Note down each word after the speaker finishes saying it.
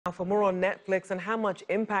For more on Netflix and how much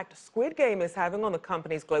impact Squid Game is having on the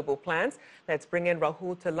company's global plans, let's bring in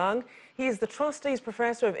Rahul Telang. He is the Trustee's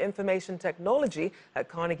Professor of Information Technology at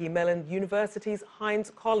Carnegie Mellon University's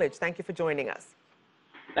Heinz College. Thank you for joining us.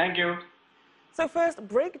 Thank you. So first,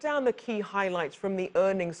 break down the key highlights from the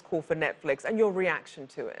earnings call for Netflix and your reaction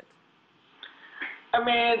to it. I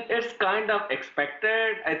mean, it's kind of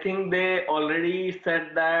expected. I think they already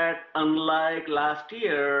said that unlike last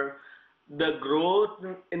year, the growth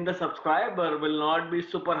in the subscriber will not be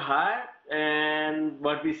super high. And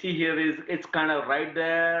what we see here is it's kind of right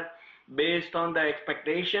there based on the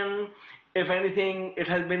expectation. If anything, it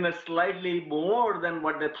has been a slightly more than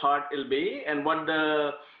what they thought it'll be and what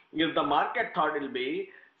the market thought it'll be.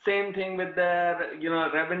 Same thing with their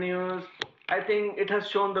revenues. I think it has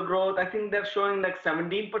shown the growth. I think they're showing like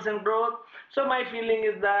 17% growth. So my feeling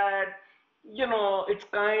is that, it's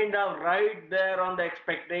kind of right there on the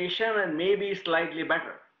expectation and maybe slightly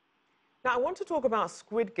better. Now, I want to talk about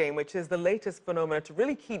Squid Game, which is the latest phenomenon to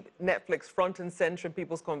really keep Netflix front and center in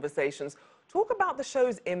people's conversations. Talk about the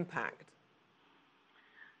show's impact.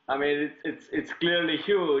 I mean, it's clearly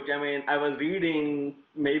huge. I mean, I was reading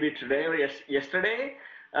maybe today or yesterday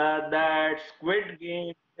that Squid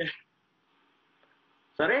Game.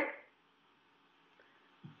 Sorry?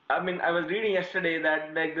 I mean, I was reading yesterday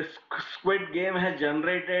that like the Squid Game has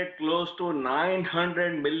generated close to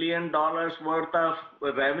 $900 million worth of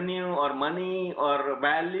revenue or money or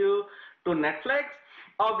value to Netflix.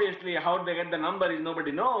 Obviously, how they get the number is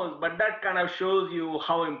nobody knows, but that kind of shows you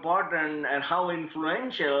how important and how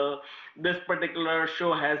influential this particular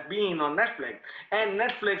show has been on Netflix. And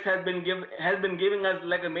Netflix has been giving us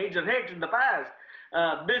like a major hit in the past.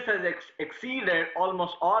 This has exceeded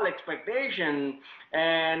almost all expectation.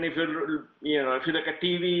 And if if you look at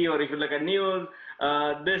TV or if you look at news,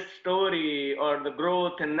 this story or the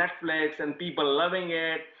growth in Netflix and people loving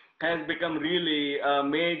it has become really a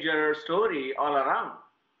major story all around.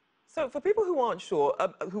 So for people who aren't sure,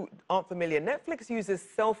 who aren't familiar, Netflix uses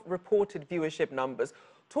self-reported viewership numbers.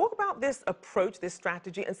 Talk about this approach, this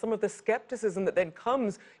strategy, and some of the skepticism that then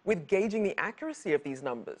comes with gauging the accuracy of these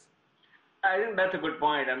numbers. I think that's a good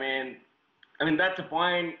point. I mean, that's a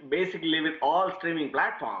point basically with all streaming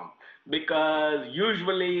platforms because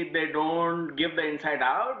usually they don't give the inside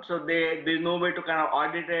out. So there's no way to kind of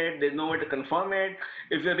audit it. There's no way to confirm it.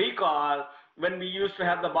 If you recall, when we used to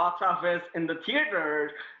have the box office in the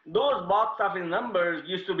theaters, those box office numbers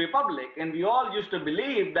used to be public, and we all used to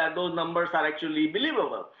believe that those numbers are actually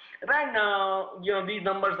believable. Right now, these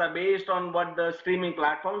numbers are based on what the streaming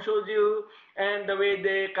platform shows you, and the way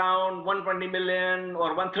they count 120 million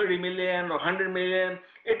or 130 million or 100 million,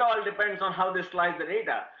 it all depends on how they slice the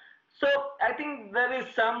data. So I think there is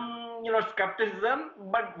some, skepticism,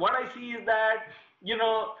 but what I see is that,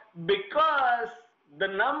 because the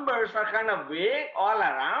numbers are kind of vague all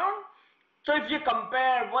around. So if you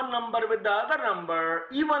compare one number with the other number,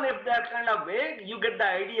 even if they're kind of vague, you get the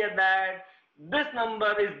idea that this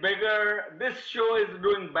number is bigger, this show is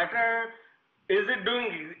doing better. Is it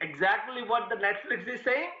doing exactly what the Netflix is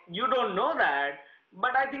saying? You don't know that,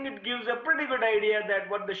 but I think it gives a pretty good idea that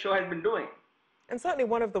what the show has been doing. And certainly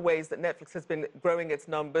one of the ways that Netflix has been growing its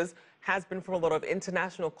numbers has been from a lot of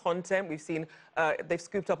international content. We've seen they've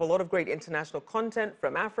scooped up a lot of great international content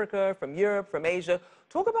from Africa, from Europe, from Asia.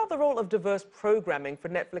 Talk about the role of diverse programming for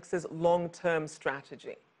Netflix's long-term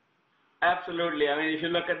strategy. Absolutely. I mean, if you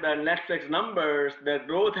look at the Netflix numbers, the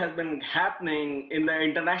growth has been happening in the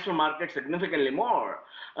international market significantly more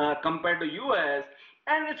compared to US.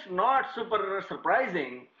 And it's not super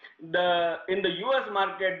surprising. In the US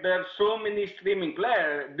market, there are so many streaming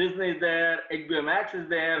players. Disney is there, HBO Max is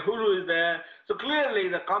there, Hulu is there. So clearly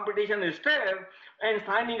the competition is stiff and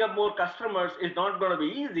signing up more customers is not going to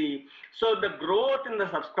be easy. So the growth in the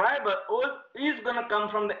subscriber is going to come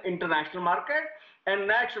from the international market. And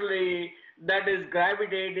naturally, that is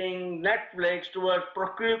gravitating Netflix towards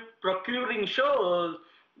procuring shows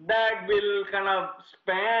that will kind of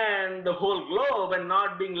span the whole globe and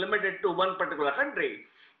not being limited to one particular country.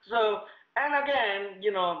 So, and again,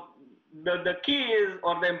 the key is,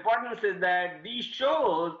 or the importance is that these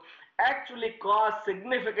shows actually cost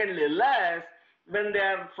significantly less when they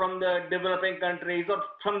are from the developing countries or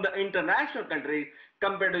from the international countries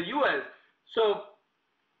compared to US. So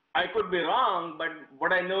I could be wrong, but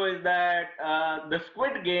what I know is that the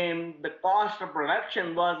Squid Game, the cost of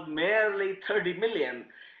production was merely 30 million.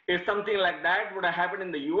 If something like that would have happened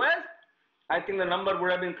in the US, I think the number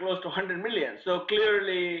would have been close to 100 million. So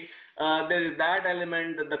clearly there is that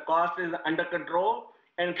element that the cost is under control.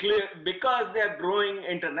 And because they are growing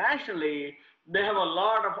internationally, they have a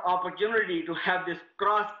lot of opportunity to have these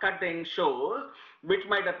cross-cutting shows, which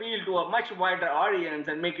might appeal to a much wider audience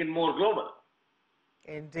and make it more global.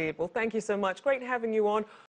 Indeed. Well, thank you so much. Great having you on.